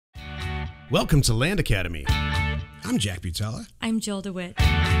Welcome to LandAcademy. I'm Jack Butala. I'm Jill DeWit.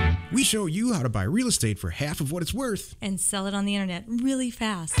 We show you how to buy real estate for half of what it's worth. And sell it on the internet really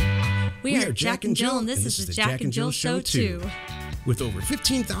fast. We are Jack and Jill, and this is the Jack and Jill Show too. With over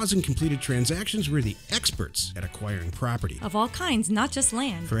 15,000 completed transactions, we're the experts at acquiring property. Of all kinds, not just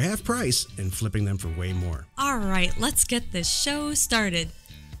land. For half price and flipping them for way more. All right, let's get this show started.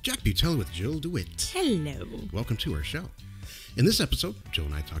 Jack Butala with Jill DeWit. Hello. Welcome to our show. In this episode, Jill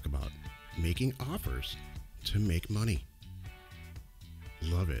and I talk about making offers to make money.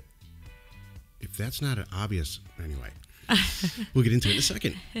 Love it. If that's not an obvious, anyway, we'll get into it in a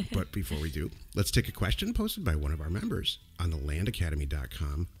second. But before we do, let's take a question posted by one of our members on the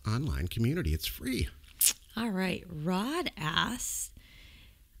LandAcademy.com online community. It's free. All right. Rod asks,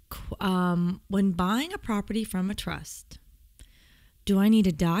 when buying a property from a trust, do I need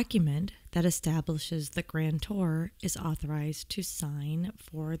a document that establishes the grantor is authorized to sign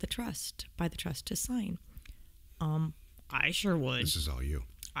for the trust, by the trust to sign? I sure would. This is all you.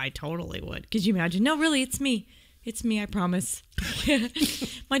 I totally would. Could you imagine? No, really, it's me. It's me, I promise.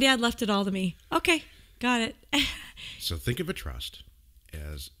 My dad left it all to me. Okay, got it. So think of a trust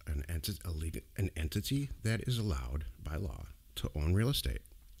as an entity that is allowed by law to own real estate.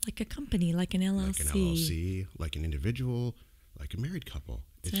 Like a company, like an LLC. Like an LLC, like an individual, like a married couple.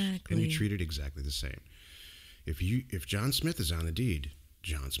 Exactly. And you treat it exactly the same. If John Smith is on the deed,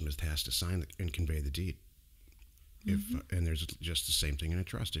 John Smith has to sign and convey the deed. And there's just the same thing in a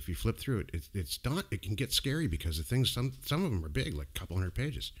trust. If you flip through it, it can get scary because the things, some of them are big, like a couple hundred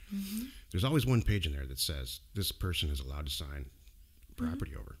pages. There's always one page in there that says this person is allowed to sign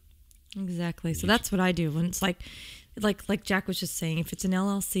property over. Exactly. So that's what I do when it's like Jack was just saying, if it's an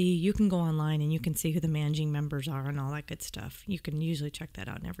LLC, you can go online and you can see who the managing members are and all that good stuff. You can usually check that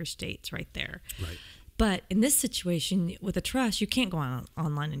out in every state. It's right there. Right. But in this situation with a trust, you can't go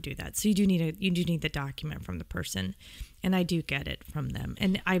online and do that. So you do need the document from the person, and I do get it from them.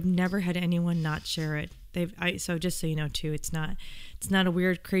 And I've never had anyone not share it. So just so you know too, it's not a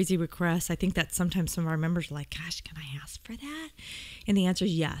weird, crazy request. I think that sometimes some of our members are like, "Gosh, can I ask for that?" And the answer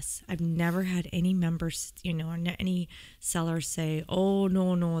is yes. I've never had any members, or any sellers say, "Oh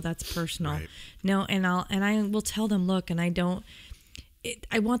no, that's personal." Right. No, and I will tell them, "Look, and I don't."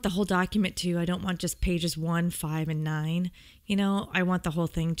 I want the whole document too. I don't want just pages 1, 5, and 9. I want the whole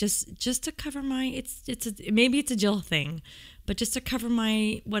thing just to cover my. Maybe it's a Jill thing, but just to cover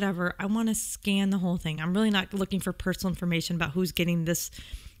my whatever. I want to scan the whole thing. I'm really not looking for personal information about who's getting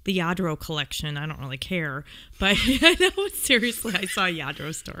the Yadro collection. I don't really care, but I know seriously, I saw a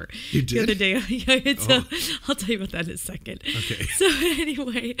Yadro store the other day. Yeah, I'll tell you about that in a second. Okay. So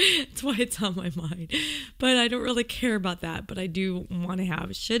anyway, that's why it's on my mind. But I don't really care about that. But I do want to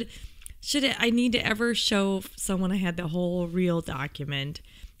have. Should I need to ever show someone I had the whole real document?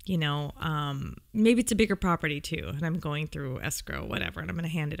 Maybe it's a bigger property too, and I'm going through escrow, whatever, and I'm going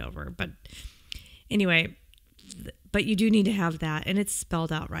to hand it over. But anyway. But you do need to have that, and it's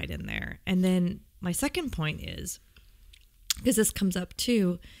spelled out right in there. And then my second point is, because this comes up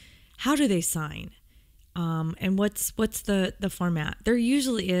too, how do they sign? And what's the format? There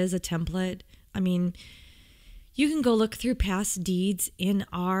usually is a template. I mean, you can go look through past deeds in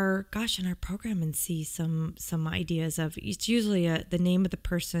our program and see some ideas of. It's usually the name of the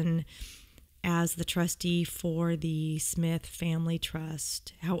person as the trustee for the Smith Family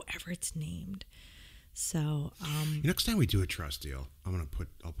Trust, however it's named. So next time we do a trust deal, I'll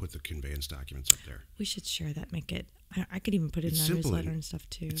put the conveyance documents up there. We should share that. Make it. I could even put it in our newsletter and stuff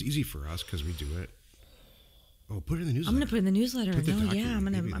too. It's easy for us because we do it. Oh, put it in the newsletter. I'm gonna put it in the newsletter. I'm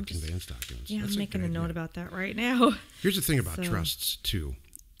just conveyance documents. Yeah, I'm making a note about that right now. Here's the thing about trusts too.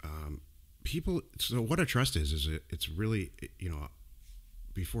 People. So what a trust is it's really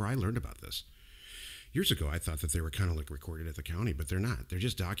before I learned about this. Years ago, I thought that they were kind of like recorded at the county, but they're not. They're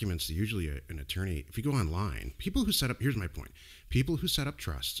just documents that usually an attorney, if you go online, here's my point. People who set up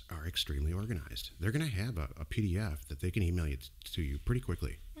trusts are extremely organized. They're going to have a PDF that they can email to you pretty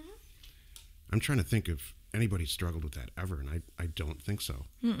quickly. I'm trying to think if anybody struggled with that ever, and I don't think so.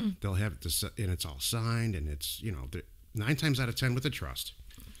 They'll have it, and it's all signed, and it's, 9 times out of 10 with a trust,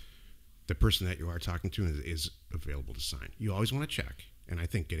 the person that you are talking to is available to sign. You always want to check. And I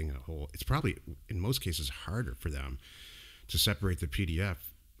think getting it's probably, in most cases, harder for them to separate the PDF,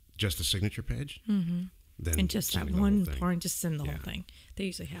 just the signature page, than just that one part, just send the whole thing. They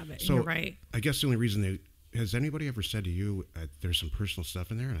usually have it. So, and you're right. I guess the only reason has anybody ever said to you, there's some personal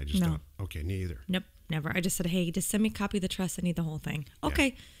stuff in there? And I just thought, okay, neither. Nope, never. I just said, hey, just send me a copy of the trust. I need the whole thing. Okay.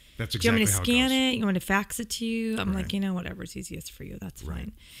 Yeah, that's exactly do you want me to how scan it it? You want me to fax it to you? I'm like, whatever's easiest for you. That's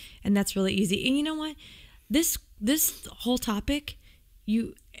fine. And that's really easy. And you know what? This whole topic,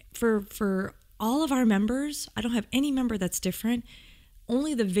 for all of our members, I don't have any member that's different.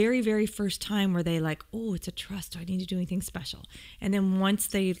 Only the very, very first time where they like, oh, it's a trust. Do I need to do anything special? And then once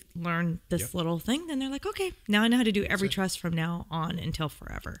they learn this little thing, then they're like, okay, now I know how to do every trust from now on until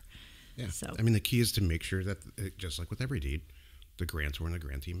forever. Yeah. So I mean, the key is to make sure that, just like with every deed, the grantor and the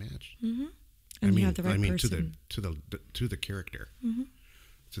grantee match. Mm-hmm. And you have the right person. To the character. Mm-hmm.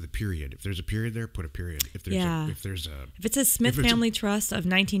 To the period. If there's a period there, put a period. If it says Smith Family Trust of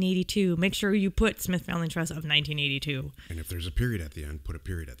 1982, make sure you put Smith Family Trust of 1982. And if there's a period at the end, put a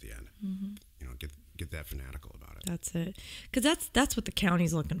period at the end. Mm-hmm. You know, get that fanatical about it. That's it. Because that's what the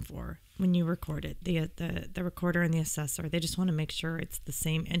county's looking for when you record it. The recorder and the assessor, they just want to make sure it's the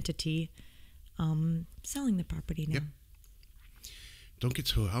same entity selling the property now. Yep. Don't get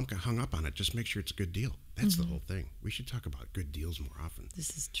so hung up on it. Just make sure it's a good deal. That's the whole thing. We should talk about good deals more often.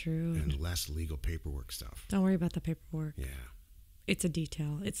 This is true. And less legal paperwork stuff. Don't worry about the paperwork. Yeah. It's a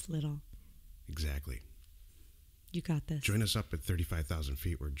detail. It's little. Exactly. You got this. Join us up at 35,000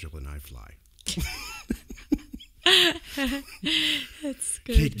 feet where Jill and I fly. That's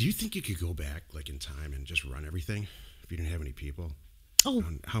good. Kate, do you think you could go back like in time and just run everything if you didn't have any people? Oh.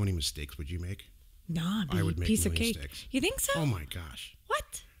 How many mistakes would you make? Nah, I would make piece of cake. Mistakes. You think so? Oh my gosh.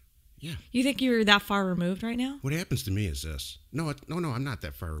 What? Yeah. You think you're that far removed right now? What happens to me is this. No, I'm not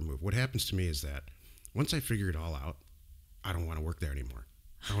that far removed. What happens to me is that once I figure it all out, I don't want to work there anymore.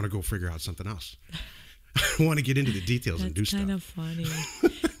 I want to go figure out something else. I want to get into the details and do stuff. That's kind of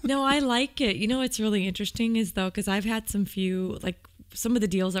funny. No, I like it. You know what's really interesting is though, because I've had some of the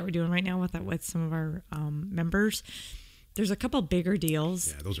deals that we're doing right now with some of our members. There's a couple bigger deals.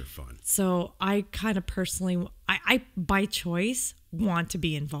 Yeah, those are fun. So I kind of personally, I by choice want to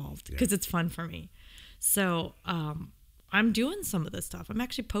be involved because it's fun for me. So I'm doing some of this stuff. I'm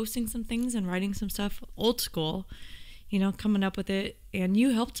actually posting some things and writing some stuff old school, coming up with it. And you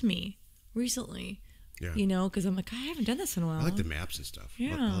helped me recently, because I'm like, I haven't done this in a while. I like the maps and stuff.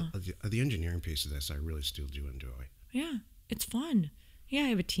 Yeah. The engineering piece of this, I really still do enjoy. Yeah, it's fun. Yeah, I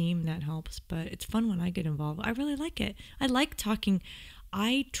have a team that helps, but it's fun when I get involved. I really like it. I like talking.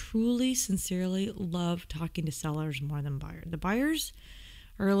 I truly, sincerely love talking to sellers more than buyers. The buyers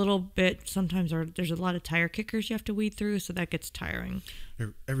are a little bit, sometimes there's a lot of tire kickers you have to weed through, so that gets tiring.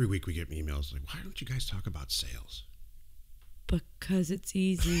 Every week we get emails like, why don't you guys talk about sales? Because it's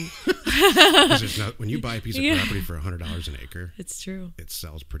easy. When you buy a piece of property for $100 an acre, it's true. It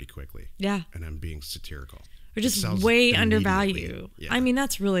sells pretty quickly. Yeah. And I'm being satirical. Or just way undervalue. Yeah. I mean,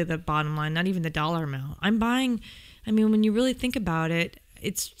 that's really the bottom line, not even the dollar amount. When you really think about it,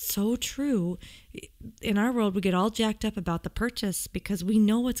 it's so true. In our world, we get all jacked up about the purchase because we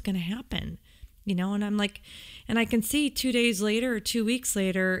know what's going to happen, and I'm like, and I can see 2 days later or 2 weeks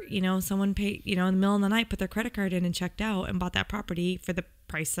later, someone paid, in the middle of the night, put their credit card in and checked out and bought that property for the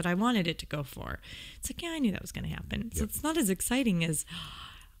price that I wanted it to go for. It's like, yeah, I knew that was going to happen. Yep. So it's not as exciting as,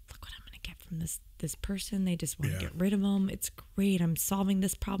 look what I'm going to get from this person. They just want to get rid of them. It's great. I'm solving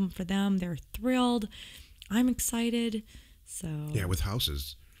this problem for them. They're thrilled. I'm excited. So yeah, with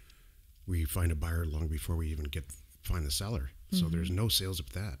houses, we find a buyer long before we even find the seller. So there's no sales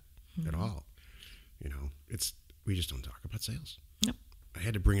of that at all. We just don't talk about sales. Yep. I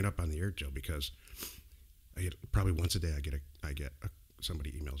had to bring it up on the air, Joe, because I get probably once a day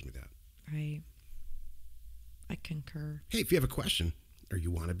somebody emails me that. Right. I concur. Hey, if you have a question or you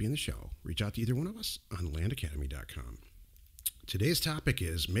want to be in the show, reach out to either one of us on LandAcademy.com. Today's topic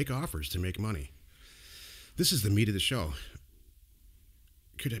is make offers to make money. This is the meat of the show.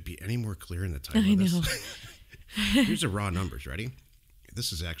 Could it be any more clear in the title of this? I know. Here's the raw numbers. Ready?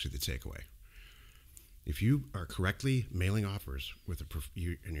 This is actually the takeaway. If you are correctly mailing offers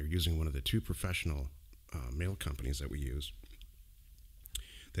and you're using one of the two professional mail companies that we use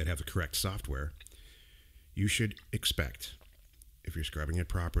that have the correct software, you should expect, if you're scrubbing it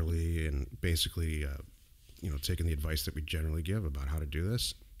properly and basically taking the advice that we generally give about how to do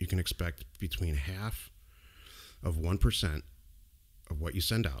this, you can expect between half of 1% of what you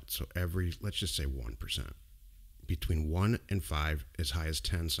send out. So let's just say 1%, between 1 and 5, as high as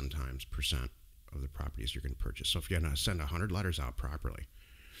 10 sometimes percent of the properties you're going to purchase. So if you're going to send 100 letters out properly,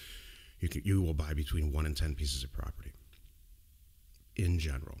 you will buy between 1 and 10 pieces of property in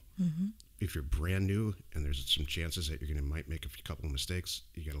general. Mm-hmm. If you're brand new and there's some chances that you're might make a couple of mistakes,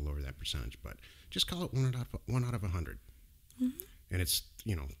 you got to lower that percentage. But just call it 1 out of 100. Mm-hmm. And it's,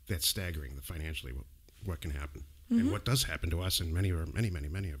 that's staggering financially what can happen. Mm-hmm. And what does happen to us and many of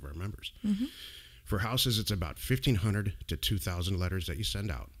our members. Mm-hmm. For houses, it's about 1,500 to 2,000 letters that you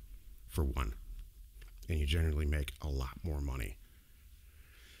send out for one. And you generally make a lot more money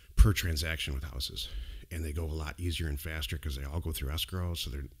per transaction with houses. and they go a lot easier and faster because they all go through escrow. So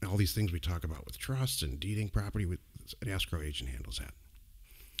they're all these things we talk about with trusts and deeding property. With an escrow agent handles that,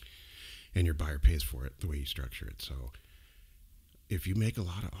 and your buyer pays for it the way you structure it. So if you make a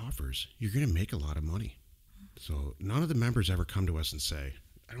lot of offers, you're going to make a lot of money. So none of the members ever come to us and say,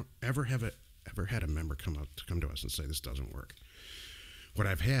 I don't ever had a member come to us and say this doesn't work. What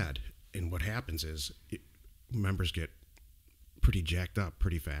I've had, and what happens is members get pretty jacked up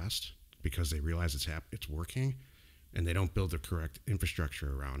pretty fast because they realize it's working, and they don't build the correct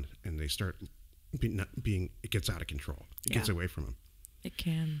infrastructure around, and they start it gets out of control. It gets away from them. It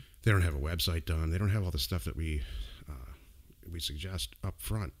can. They don't have a website done. They don't have all the stuff that we suggest up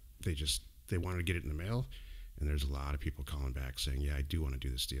front. They want to get it in the mail, and there's a lot of people calling back saying, yeah, I do want to do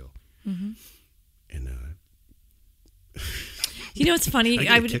this deal. Mm-hmm. And you know, it's funny.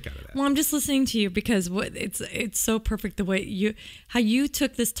 I get a kick out of that. Well, I'm just listening to you because it's so perfect the way how you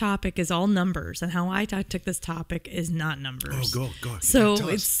took this topic is all numbers, and how I took this topic is not numbers. Oh, go on. So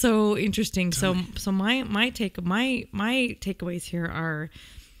it's so interesting. So my takeaways here are,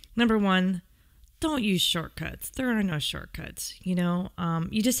 number one, don't use shortcuts. There are no shortcuts. You know,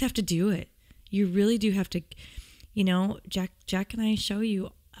 you just have to do it. You really do have to. You know, Jack and I show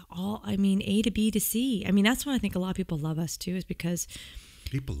you A to B to C. I mean, that's why I think a lot of people love us too, is because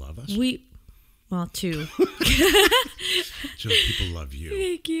people love us. Two. So people love you.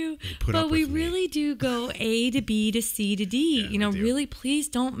 Thank you. But we really do go A to B to C to D. Yeah, really, please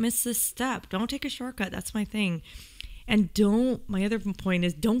don't miss this step. Don't take a shortcut. That's my thing. And my other point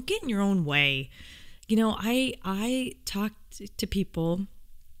is, don't get in your own way. You know, I talked to people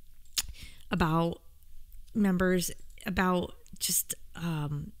members about just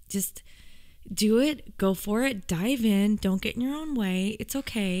do it, go for it, dive in, don't get in your own way. It's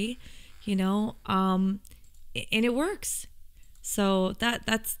okay, and it works. So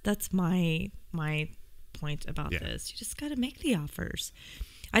that's my point about this. You just got to make the offers.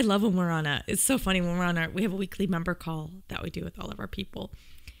 I love when it's so funny when we have a weekly member call that we do with all of our people.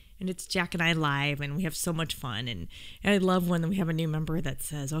 And it's Jack and I live, and we have so much fun. And I love when we have a new member that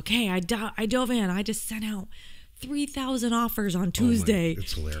says, okay, I dove in. I just sent out 3,000 offers on Tuesday.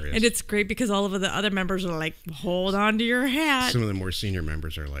 It's hilarious. And it's great because all of the other members are like, hold on to your hat. Some of the more senior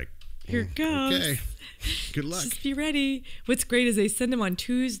members are like, here it goes. Okay, good luck. Just be ready. What's great is they send them on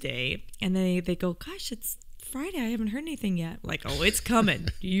Tuesday, and they go, gosh, it's Friday. I haven't heard anything yet. Like, oh, it's coming.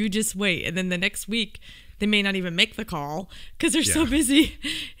 You just wait. And then the next week, they may not even make the call because they're so busy.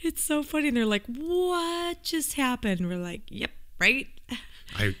 It's so funny. And they're like, what just happened? We're like, yep, right?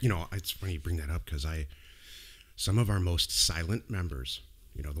 It's funny you bring that up because some of our most silent members,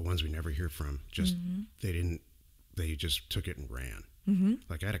 the ones we never hear from, just they just took it and ran. Mm-hmm.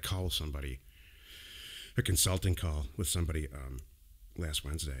 Like I had a call with somebody, a consulting call with somebody last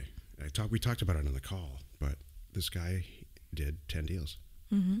Wednesday. We talked about it on the call, but this guy did 10 deals.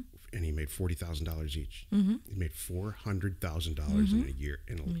 Mm-hmm. And he made $40,000 each. Mm-hmm. He made $400,000 in a year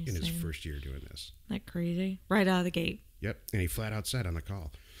in his first year doing this. Isn't that crazy? Right out of the gate. Yep. And he flat out said on the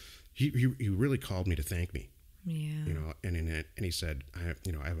call, he really called me to thank me. Yeah. And he said,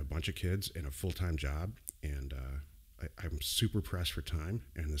 I have a bunch of kids and a full-time job, and I'm super pressed for time,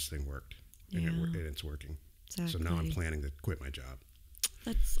 and this thing worked. And it's working. Exactly. So now I'm planning to quit my job.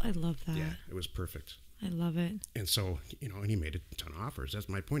 I love that. Yeah, it was perfect. I love it. And so, and he made a ton of offers. That's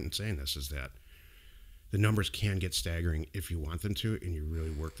my point in saying this, is that the numbers can get staggering if you want them to, and you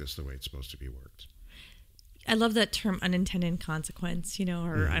really work this the way it's supposed to be worked. I love that term, unintended consequence, I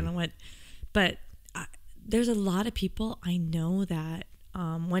don't know what, but there's a lot of people I know that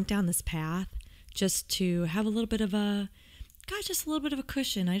went down this path just to have a little bit of a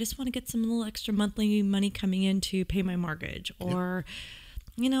cushion. I just want to get some little extra monthly money coming in to pay my mortgage, or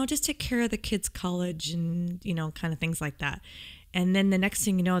just take care of the kids' college and, kind of things like that. And then the next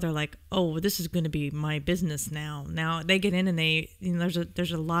thing you know, they're like, oh, this is going to be my business now. Now they get in and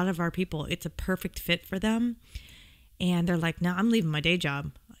there's a lot of our people, it's a perfect fit for them. And they're like, no, I'm leaving my day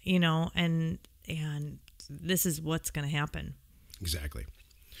job, and this is what's going to happen. Exactly.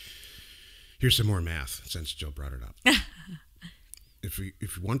 Here's some more math since Jill brought it up. If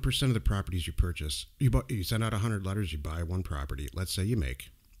 1% of the properties you purchase, you send out 100 letters, you buy one property. Let's say you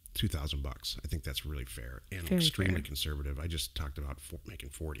make $2,000. I think that's really fair and very extremely fair. Conservative. I just talked about making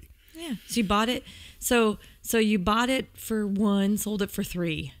 40. Yeah. So you bought it. So you bought it for one, sold it for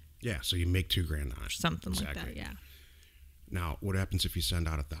 $3,000. Yeah. So you make $2,000 on it. Something like that. Yeah. Now, what happens if you send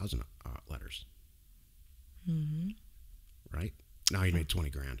out 1,000 letters? Mm-hmm. Right. Now you made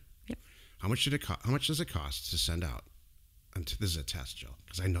 $20,000. Yep. How much does it cost to send out? This is a test, Jill,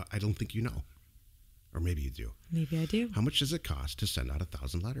 because I don't think you know, or maybe you do. Maybe I do. How much does it cost to send out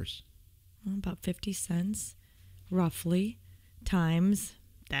 1,000 letters? Well, about 50 cents, roughly, times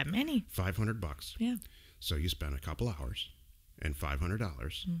that many. $500. Yeah. So you spend a couple hours and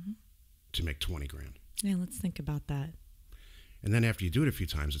 $500 to make 20 grand. Yeah, let's think about that. And then after you do it a few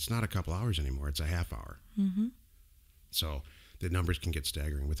times, it's not a couple hours anymore. It's a half hour. Mm-hmm. So the numbers can get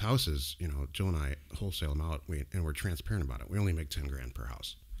staggering. With houses, Jill and I wholesale them out, and we're transparent about it. We only make 10 grand per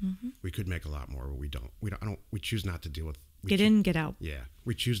house. Mm-hmm. We could make a lot more, but we don't. We choose not to deal with. Get in, get out. Yeah.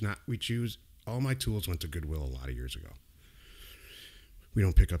 We choose not. All my tools went to Goodwill a lot of years ago. We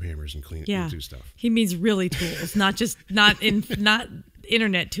don't pick up hammers and clean and do stuff. He means really tools, not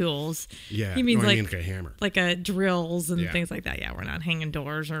internet tools. Yeah, he means I mean like a hammer, like drills and things like that. Yeah, we're not hanging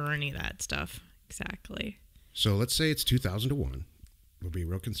doors or any of that stuff. Exactly. So let's say it's 2,000 to 1. We'll be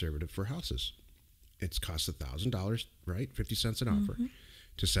real conservative for houses. It's cost $1,000, right? 50 cents an offer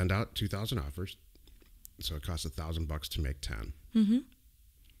to send out 2,000 offers. So it costs $1,000 to make 10. Mm-hmm.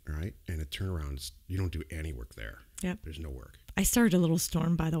 All right, and a turnaround, you don't do any work there. Yep. There's no work. I started a little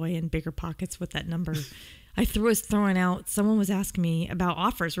storm, by the way, in Bigger Pockets with that number. I was throwing out, someone was asking me about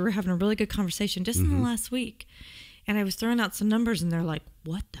offers. We were having a really good conversation just in the last week. And I was throwing out some numbers and they're like,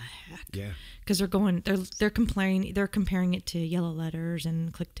 what the heck? Yeah. Because they're comparing it to yellow letters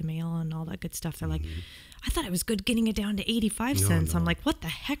and click to mail and all that good stuff. They're like, I thought it was good getting it down to 85 cents. No. I'm like, what the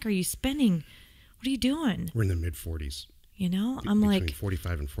heck are you spending? What are you doing? We're in the mid 40s. I'm like between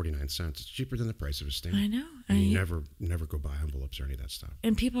 45 and 49 cents. It's cheaper than the price of a stamp. I know. And you never go buy envelopes or any of that stuff.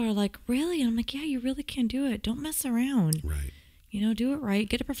 And people are like, really? And I'm like, yeah, you really can do it. Don't mess around. Right. Do it right.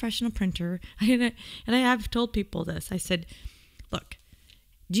 Get a professional printer. And I have told people this. I said, look,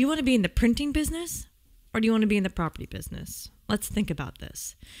 do you want to be in the printing business or do you want to be in the property business? Let's think about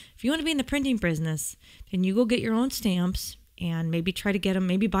this. If you want to be in the printing business, then you go get your own stamps and maybe try to get them,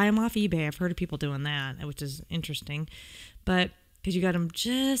 maybe buy them off eBay. I've heard of people doing that, which is interesting. But because you got them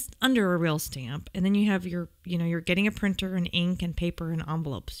just under a real stamp, and then you have you're getting a printer and ink and paper and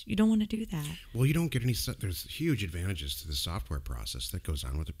envelopes. You don't want to do that. Well, you don't get any. There's huge advantages to the software process that goes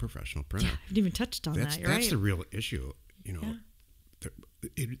on with a professional printer. Yeah, I haven't even touched on that. That's the real issue.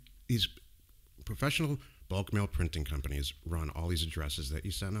 These professional bulk mail printing companies run all these addresses that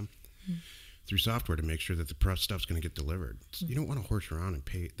you send them through software to make sure that the stuff's going to get delivered. You don't want to horse around and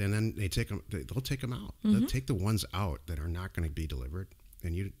pay. Then they take them. They'll take them out. They'll take the ones out that are not going to be delivered,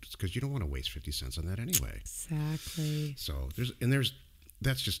 and because you don't want to waste 50 cents on that anyway. Exactly. So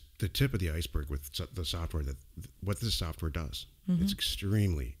that's just the tip of the iceberg with the software. What this software does, it's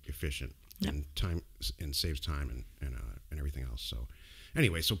extremely efficient and saves time and everything else. So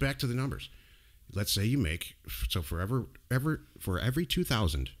anyway, so back to the numbers. Let's say you make for every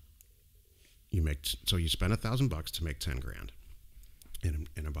 2,000. You spend $1,000 to make 10 grand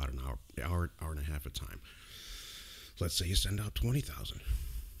in about an hour and a half of time. Let's say you send out 20,000,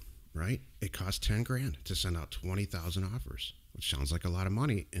 right? It costs 10 grand to send out 20,000 offers, which sounds like a lot of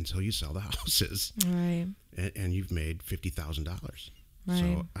money until you sell the houses, right? And you've made $50,000. Right.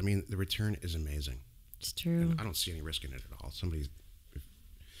 So I mean, the return is amazing. It's true. And I don't see any risk in it at all.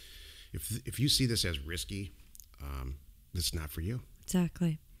 If you see this as risky, it's not for you.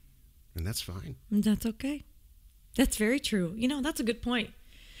 Exactly. And that's fine. And that's okay. That's very true. That's a good point.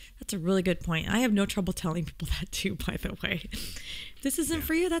 That's a really good point. I have no trouble telling people that too, by the way. If this isn't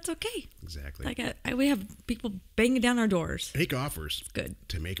for you, that's okay. Exactly. Like we have people banging down our doors. Make offers. Good.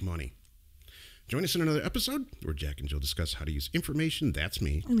 To make money. Join us in another episode where Jack and Jill discuss how to use information, that's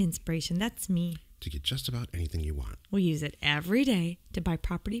me. And inspiration, that's me. To get just about anything you want. We'll use it every day to buy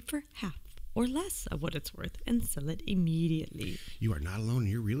property for half or less of what it's worth and sell it immediately. You are not alone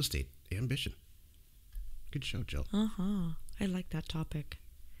in your real estate ambition. Good show, Jill. I like that topic.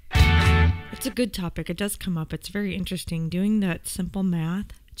 It's a good topic. It does come up. It's very interesting. Doing that simple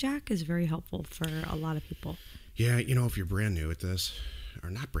math, Jack, is very helpful for a lot of people. Yeah, if you're brand new at this, or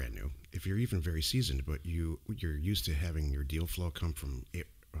not brand new, if you're even very seasoned, but you're used to having your deal flow come from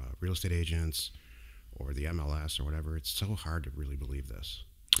real estate agents or the MLS or whatever, it's so hard to really believe this.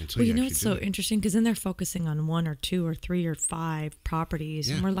 Well, it's so interesting because then they're focusing on 1 or 2 or 3 or 5 properties.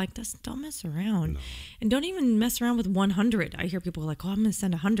 Yeah. And we're like, don't mess around. No. And don't even mess around with 100. I hear people like, I'm going to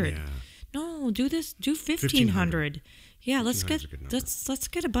send 100. Yeah. No, do 1,500. Yeah, let's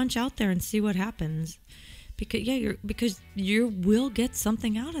get a bunch out there and see what happens. Because you will get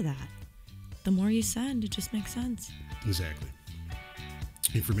something out of that. The more you send, it just makes sense. Exactly.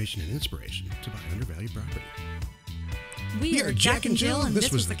 Information and inspiration to buy undervalued property. We are Jack and Jill, and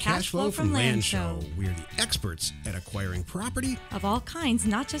this was the Cash Flow from Land Show. We are the experts at acquiring property of all kinds,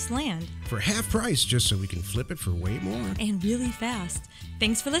 not just land, for half price, just so we can flip it for way more. And really fast.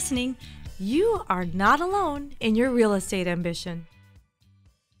 Thanks for listening. You are not alone in your real estate ambition.